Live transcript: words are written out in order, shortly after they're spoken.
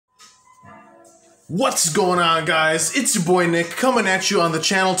What's going on, guys? It's your boy Nick coming at you on the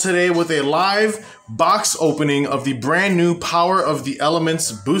channel today with a live box opening of the brand new Power of the Elements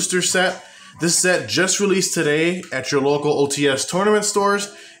booster set. This set just released today at your local OTS tournament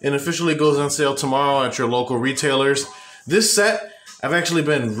stores and officially goes on sale tomorrow at your local retailers. This set I've actually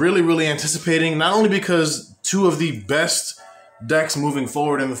been really anticipating, not only because two of the best decks moving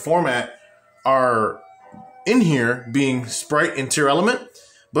forward in the format are in here, being Sprite and Tier Element,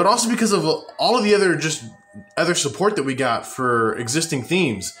 but also because of all of the other support that we got for existing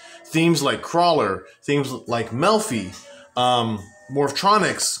themes. Themes like Crawler, themes like Melfi,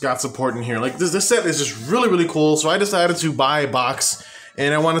 Morphtronics got support in here. Like this set is just really cool. So I decided to buy a box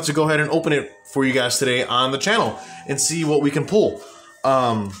and I wanted to go ahead and open it for you guys today on the channel and see what we can pull.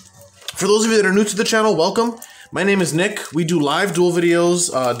 For those of you that are new to the channel, welcome. My name is Nick. We do live duel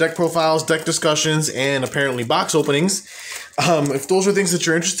videos, deck profiles, deck discussions, and apparently box openings. If those are things that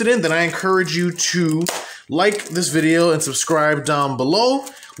you're interested in, then I encourage you to like this video and subscribe down below.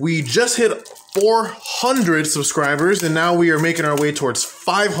 We just hit 400 subscribers, and now we are making our way towards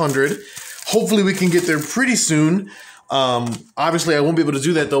 500. Hopefully we can get there pretty soon. Obviously, I won't be able to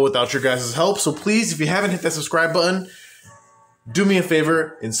do that, though, without your guys' help. So please, if you haven't hit that subscribe button, do me a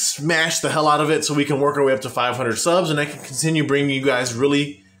favor and smash the hell out of it so we can work our way up to 500 subs and I can continue bringing you guys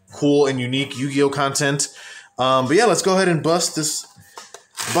really cool and unique Yu-Gi-Oh content. But yeah, let's go ahead and bust this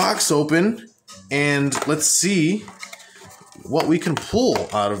box open and let's see what we can pull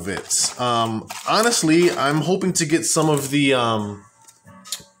out of it. Honestly, I'm hoping to get some of the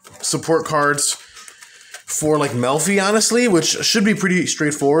support cards for like Melfi, honestly, which should be pretty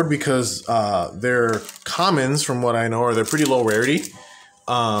straightforward because they're commons from what I know, or they're pretty low rarity.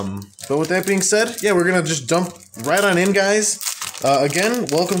 But with that being said, yeah, we're gonna just dump right on in, guys. Again,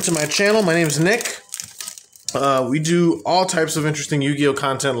 welcome to my channel. My name is Nick. We do all types of interesting Yu-Gi-Oh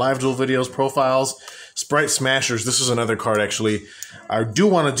content, live duel videos, profiles, Sprite Smashers. This is another card, actually. I do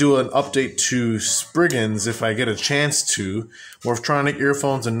want to do an update to Spriggans if I get a chance to. Morphtronic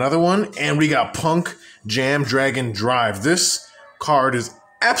Earphones, another one. And we got Punk Jam Dragon Drive. This card is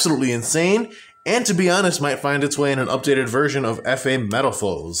absolutely insane, and to be honest, might find its way in an updated version of FA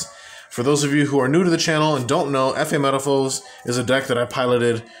Metaphors. For those of you who are new to the channel and don't know, FA Metaphors is a deck that I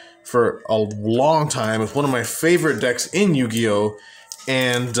piloted for a long time. It's one of my favorite decks in Yu-Gi-Oh!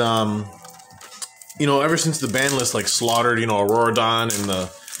 And, you know, ever since the ban list like slaughtered, you know, Auroradon and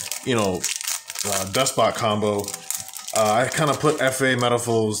the, you know, Dustbot combo, I kind of put FA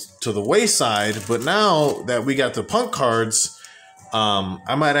Metaphors to the wayside. But now that we got the Punk cards,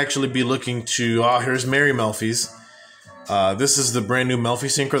 I might actually be looking to, here's Mary Melfi's. This is the brand new Melfi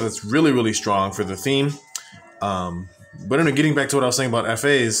Synchro that's really strong for the theme. But anyway, getting back to what I was saying about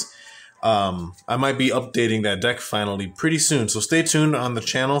FAs, I might be updating that deck finally pretty soon. So stay tuned on the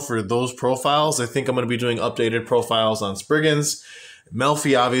channel for those profiles. I think I'm going to be doing updated profiles on Spriggans,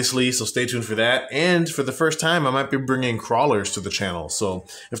 Melfi, obviously, so stay tuned for that. And for the first time, I might be bringing crawlers to the channel. So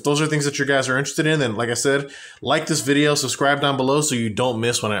if those are things that you guys are interested in, then like I said, like this video, subscribe down below so you don't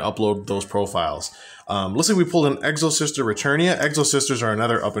miss when I upload those profiles. Looks like we pulled an Exo Sister Returnia. Exo Sisters are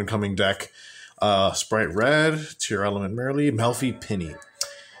another up-and-coming deck. Sprite Red, Tier Element Merely, Melfi Penny.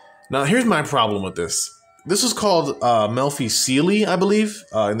 Now, here's my problem with this. This is called Melfi Sealy, I believe,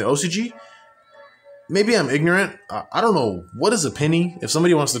 in the OCG. Maybe I'm ignorant. I don't know. What is a penny? If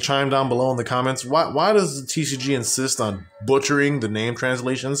somebody wants to chime down below in the comments, why does the TCG insist on butchering the name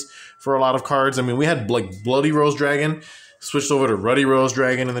translations for a lot of cards? I mean, we had like Bloody Rose Dragon, switched over to Ruddy Rose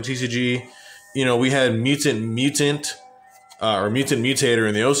Dragon in the TCG. You know, we had Mutant or Mutant Mutator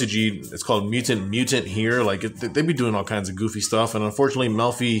in the OCG. It's called Mutant here. Like, they be doing all kinds of goofy stuff. And unfortunately,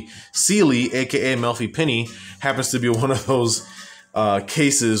 Melfi Sealy, aka Melfi Penny, happens to be one of those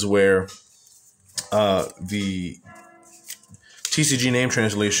cases where the TCG name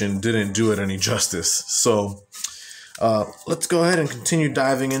translation didn't do it any justice. So let's go ahead and continue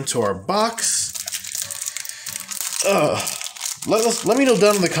diving into our box. Let me know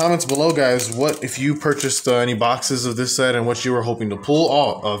down in the comments below, guys, what if you purchased any boxes of this set and what you were hoping to pull.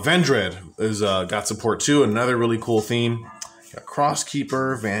 Vendread is got support too, another really cool theme. Got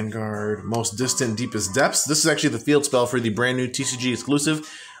Crosskeeper, Vanguard, Most Distant, Deepest Depths. This is actually the field spell for the brand new TCG exclusive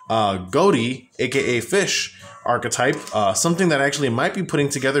Goaty, aka Fish archetype. Something that actually might be putting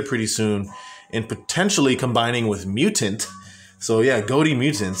together pretty soon and potentially combining with Mutant. So yeah, Goaty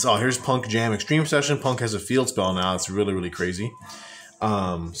Mutants. Oh, here's Punk Jam Extreme Session. Punk has a field spell now. It's really crazy.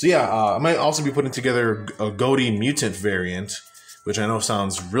 So yeah, I might also be putting together a Goaty Mutant variant, which I know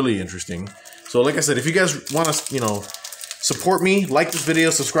sounds really interesting. So like I said, if you guys want to, you know, support me, like this video,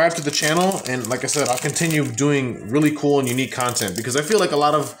 subscribe to the channel, and like I said, I'll continue doing really cool and unique content because I feel like a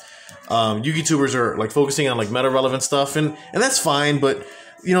lot of YouTubers are like focusing on like meta relevant stuff, and that's fine. But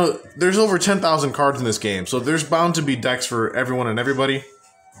you know, there's over 10,000 cards in this game, so there's bound to be decks for everyone and everybody.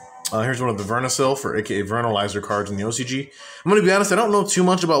 Here's one of the Vernisylph, or aka Vernalizer cards in the OCG. I'm going to be honest, I don't know too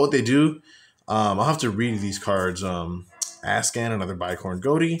much about what they do. I'll have to read these cards. Ascan, another Bicorn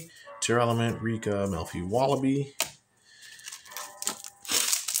Goatee, Tear Element, Rika, Melfi Wallaby.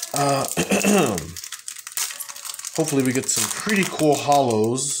 Hopefully we get some pretty cool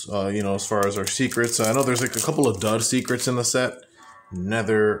holos, you know, as far as our secrets. I know there's like a couple of dud secrets in the set.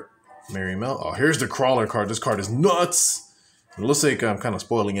 Nether, Mary Mel. Oh, here's the Crawler card. This card is nuts. It looks like I'm kind of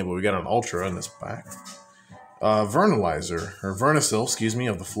spoiling it, but we got an Ultra in this pack. Vernalizer, or Vernisylph, excuse me,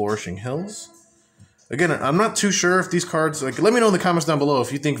 of the Flourishing Hills. Again, I'm not too sure if these cards, like, let me know in the comments down below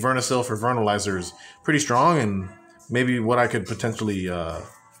if you think Vernisylph or Vernalizer is pretty strong and maybe what I could potentially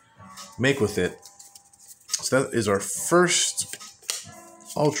make with it. So that is our first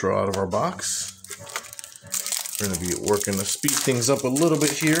Ultra out of our box. We're going to be working to speed things up a little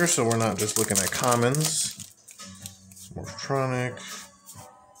bit here so we're not just looking at commons. Morphtronic.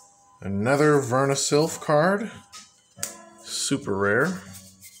 Another Vernisylph card. Super rare.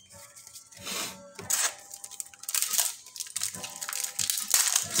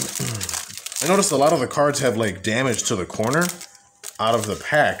 I noticed a lot of the cards have like damage to the corner out of the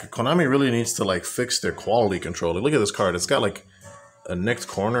pack. Konami really needs to like fix their quality control. Look at this card. It's got like a nicked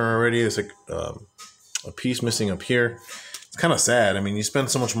corner already. It's like a piece missing up here. It's kind of sad. I mean, you spend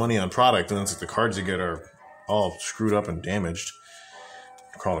so much money on product and then it's like the cards you get are all screwed up and damaged.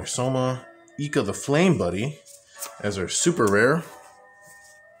 Crawler Soma. Ika the Flame Buddy as our super rare.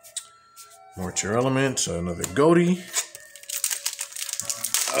 More Tear Element. Another Goatee.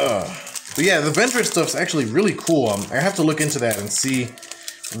 But yeah, the Vendred stuff's actually really cool. I have to look into that and see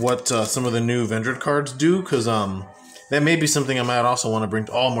what some of the new Vendred cards do, because that may be something I might also want to bring.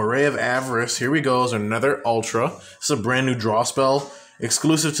 Oh, Moray of Avarice. Here we go. Is another Ultra. This is a brand new draw spell.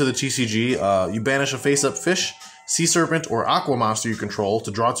 Exclusive to the TCG. You banish a face-up fish, sea serpent, or aqua monster you control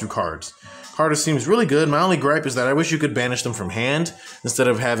to draw 2 cards. Card seems really good. My only gripe is that I wish you could banish them from hand instead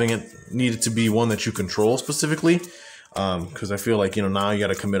of having it needed to be one that you control specifically. Because I feel like, you know, now you got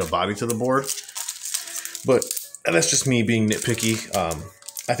to commit a body to the board. But that's just me being nitpicky.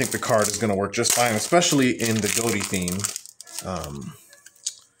 I think the card is going to work just fine, especially in the Goatee theme.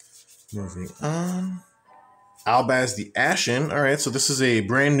 Moving on. Albaz the Ashen. All right, so this is a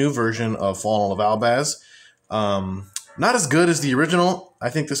brand new version of Fallen of Albaz. Not as good as the original. I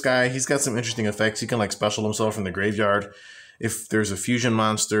think this guy, he's got some interesting effects. He can like special himself from the graveyard. If there's a fusion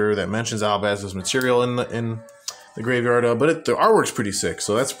monster that mentions Albaz's material in the graveyard, but the artwork's pretty sick,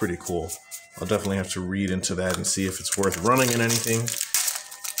 so that's pretty cool. I'll definitely have to read into that and see if it's worth running in anything.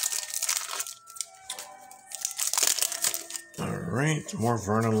 Alright, more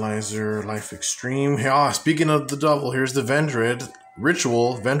Vernalizer, Life Extreme. Ah, speaking of the double, here's the Vendred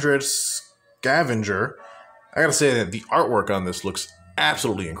Ritual, Vendred Scavenger. I gotta say that the artwork on this looks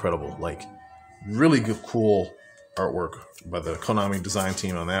absolutely incredible. Like, really good, cool artwork by the Konami design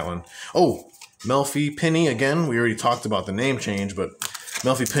team on that one. Oh, Melfi Penny, again, we already talked about the name change, but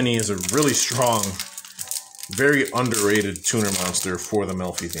Melfi Penny is a really strong, very underrated tuner monster for the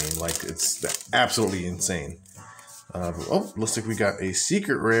Melfi theme. Like, it's absolutely insane. Oh, looks like we got a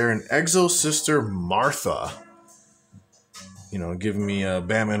secret rare, an Exo Sister Martha. You know, giving me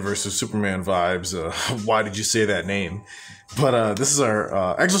Batman versus Superman vibes. Why did you say that name? But this is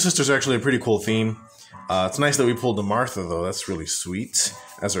our Exo Sister's actually a pretty cool theme. It's nice that we pulled the Martha, though. That's really sweet.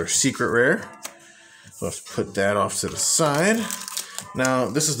 As our secret rare. So let's put that off to the side. Now,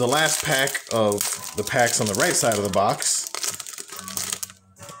 this is the last pack of the packs on the right side of the box.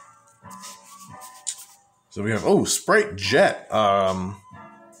 So we have, oh, Sprite Jet.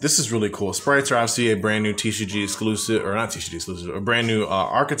 This is really cool. Sprites are obviously a brand new TCG exclusive, or not TCG exclusive, a brand new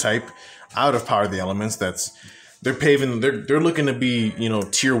archetype out of Power of the Elements. They're looking to be, you know,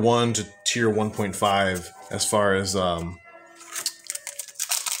 tier 1 to tier 1.5 as far as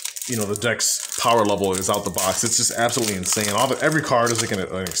you know, the deck's power level is out the box. It's just absolutely insane. Every card is like an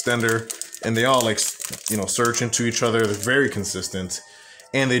extender, and they all like, you know, search into each other. They're very consistent,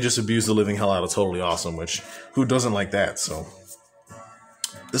 and they just abuse the living hell out of Totally Awesome, which who doesn't like that? So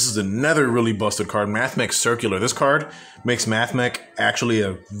this is another really busted card, Mathmech Circular. This card makes Mathmech actually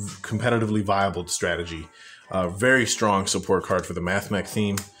a competitively viable strategy. Very strong support card for the Mathmech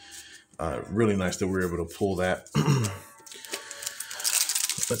theme. Really nice that we were able to pull that.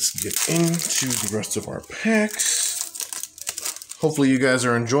 Let's get into the rest of our packs. Hopefully you guys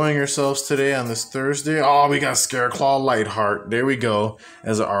are enjoying yourselves today on this Thursday. Oh, we got Scareclaw Lightheart. There we go.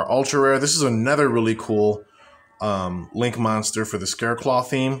 As our ultra rare. This is another really cool Link monster for the Scareclaw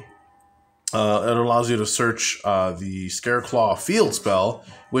theme. It allows you to search the Scareclaw field spell,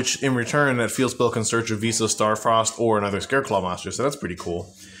 which in return, that field spell can search a Visa, Starfrost, or another Scareclaw monster. So that's pretty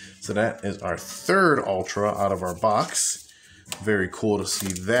cool. So that is our third Ultra out of our box. Very cool to see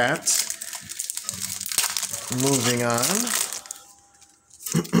that. Moving on.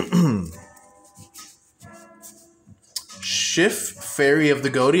 Shift, Fairy of the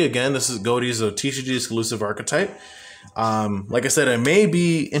Goaty. Again, this is Goaty's a TCG exclusive archetype. Like I said, I may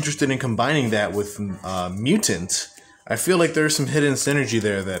be interested in combining that with Mutant. I feel like there's some hidden synergy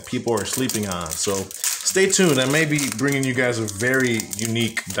there that people are sleeping on. So stay tuned. I may be bringing you guys a very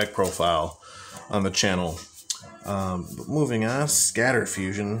unique deck profile on the channel. But moving on, Scatter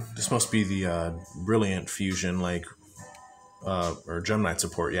Fusion. This must be the Brilliant Fusion, like, or Gem Knight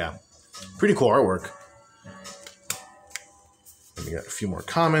support, yeah. Pretty cool artwork. And we got a few more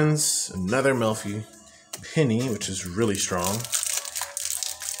commons. Another Melfi Penny, which is really strong.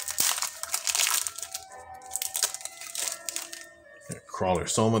 Crawler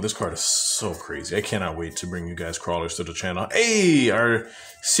Soma. This card is so crazy. I cannot wait to bring you guys crawlers to the channel. Hey, our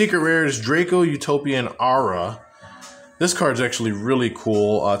secret rare is Draco Utopian Aura. This card's actually really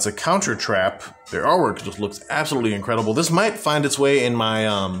cool. It's a counter trap. Their artwork just looks absolutely incredible. This might find its way in my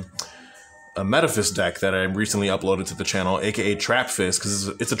a Metaphys deck that I recently uploaded to the channel, aka Trap Fist, because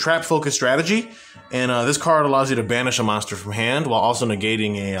it's a trap focused strategy, and this card allows you to banish a monster from hand while also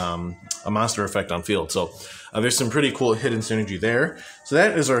negating a monster effect on field. So there's some pretty cool hidden synergy there. So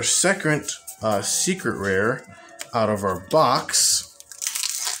that is our second secret rare out of our box.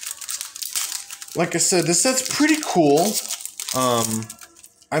 Like I said, this set's pretty cool.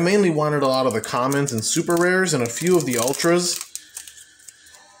 I mainly wanted a lot of the commons and super rares and a few of the ultras.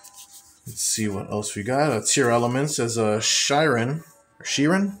 Let's see what else we got. Tier Elements as a Shiren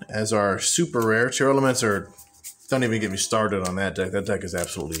as our super rare. Tier Elements don't even get me started on that deck. That deck is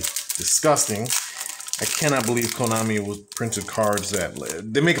absolutely disgusting. I cannot believe Konami was printed cards that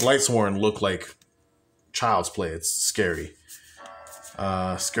they make Lightsworn look like child's play. It's scary.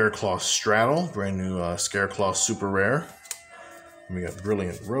 Scareclaw Straddle, brand new Scareclaw super rare. And we got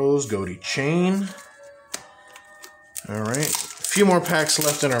Brilliant Rose, Goaty Chain. All right, a few more packs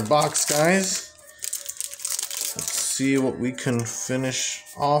left in our box, guys. Let's see what we can finish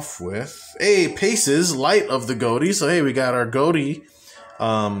off with. Hey, Paces, Light of the Goaty. So hey, we got our Goaty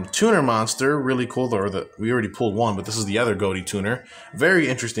tuner monster, really cool. We already pulled one, but this is the other Goaty tuner. Very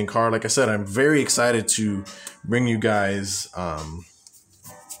interesting card. Like I said, I'm very excited to bring you guys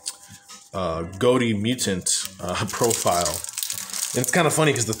Goaty Mutant profile. And it's kind of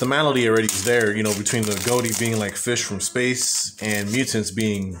funny because the themality already is there, you know, between the Goaty being like fish from space and mutants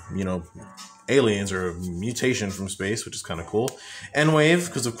being, you know, aliens or a mutation from space, which is kind of cool. N-Wave,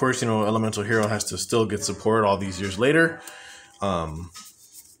 because of course, you know, Elemental Hero has to still get support all these years later.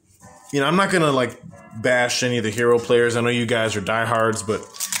 You know, I'm not going to like bash any of the hero players. I know you guys are diehards, but,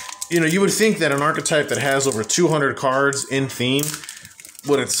 you know, you would think that an archetype that has over 200 cards in theme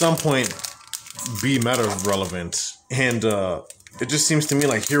would at some point be meta relevant. And it just seems to me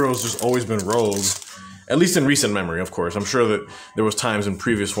like heroes just always been rogues, at least in recent memory, of course. I'm sure that there was times in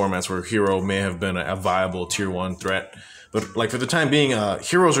previous formats where hero may have been a viable tier 1 threat. But like for the time being,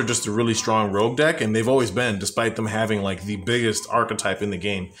 heroes are just a really strong rogue deck, and they've always been, despite them having like the biggest archetype in the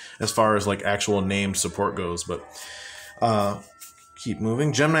game as far as like actual named support goes. But keep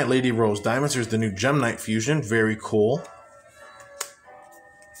moving. Gem Knight Lady Rose Diamonds. Here's the new Gem Knight Fusion. Very cool.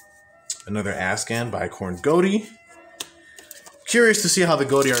 Another Ascan by Corn Goaty. Curious to see how the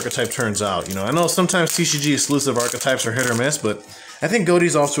Goaty archetype turns out. You know, I know sometimes TCG exclusive archetypes are hit or miss, but I think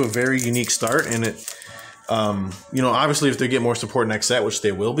Goaty's off to a very unique start, and it, you know, obviously if they get more support next set, which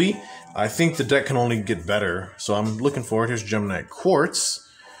they will be, I think the deck can only get better. So I'm looking forward. Here's Gem Knight Quartz.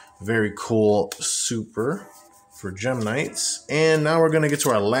 Very cool super for Gem Knights. And now we're going to get to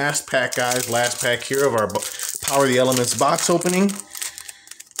our last pack, guys. Last pack here of our Power the Elements box opening.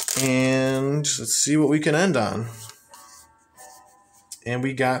 And let's see what we can end on. And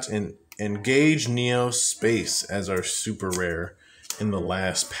we got an Engage Neo Space as our super rare in the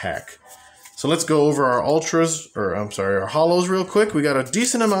last pack. So let's go over our ultras, or I'm sorry, our holos real quick. We got a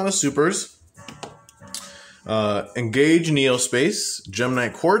decent amount of supers. Engage Neo Space, Gem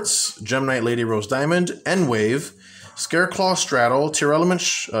Knight Quartz, Gem Knight Lady Rose Diamond, N-Wave, Scareclaw Straddle, Tier Element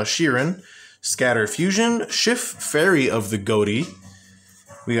Shiren, Scatter Fusion, Shift Fairy of the Goaty.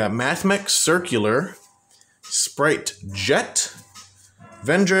 We got Mathmech Circular, Sprite Jet,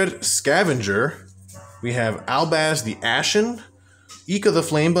 Vendred Scavenger. We have Albaz the Ashen, Ika the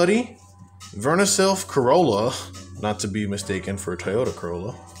Flame Buddy, Vernisylph Corolla, not to be mistaken for Toyota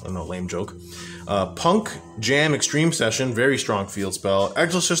Corolla. I know, lame joke. Punk Jam Extreme Session, very strong field spell.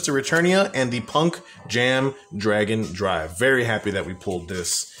 Exosister Returnia, and the Punk Jam Dragon Drive. Very happy that we pulled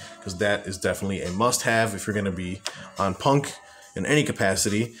this, because that is definitely a must-have if you're going to be on Punk in any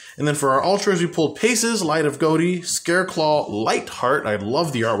capacity. And then for our Ultras, we pulled Paces, Light of Goaty, Scareclaw, Lightheart. I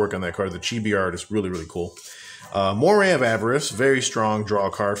love the artwork on that card. The chibi art is really, really cool. Moray of Avarice, very strong draw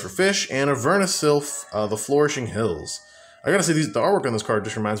card for fish, and a Vernisylph, the Flourishing Hills. I gotta say, the artwork on this card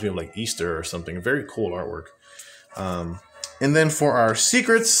just reminds me of like Easter or something. Very cool artwork. And then for our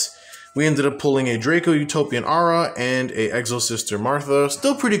secrets, we ended up pulling a Draco Utopian Aura and a Exosister Martha.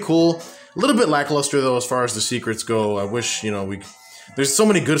 Still pretty cool. A little bit lackluster though as far as the secrets go. I wish, you know, there's so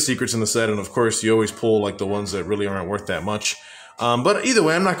many good secrets in the set, and of course you always pull like the ones that really aren't worth that much. But either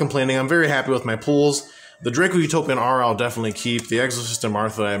way, I'm not complaining. I'm very happy with my pulls. The Draco Utopian Aura I'll definitely keep. The Exosister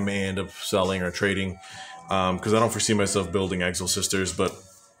Martha I may end up selling or trading, because I don't foresee myself building Exosisters. But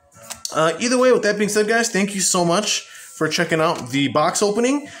either way, with that being said, guys, thank you so much for checking out the box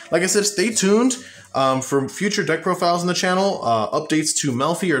opening. Like I said, stay tuned for future deck profiles on the channel. Updates to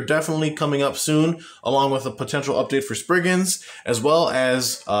Melfi are definitely coming up soon, along with a potential update for Spriggans, as well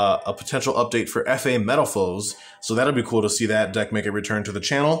as a potential update for FA Metalfoes. So that'll be cool to see that deck make a return to the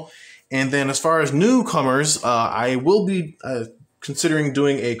channel. And then as far as newcomers, I will be considering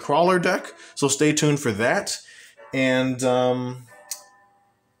doing a Crawler deck, so stay tuned for that. And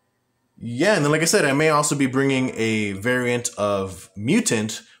yeah, and then like I said, I may also be bringing a variant of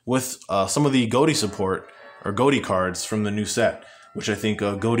Mutant with some of the Goaty support, or Goaty cards from the new set, which I think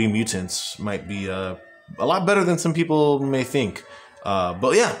Goaty Mutants might be a lot better than some people may think.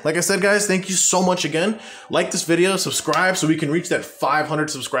 But yeah, like I said, guys, thank you so much again. Like this video, subscribe so we can reach that 500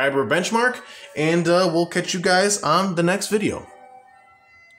 subscriber benchmark, and we'll catch you guys on the next video.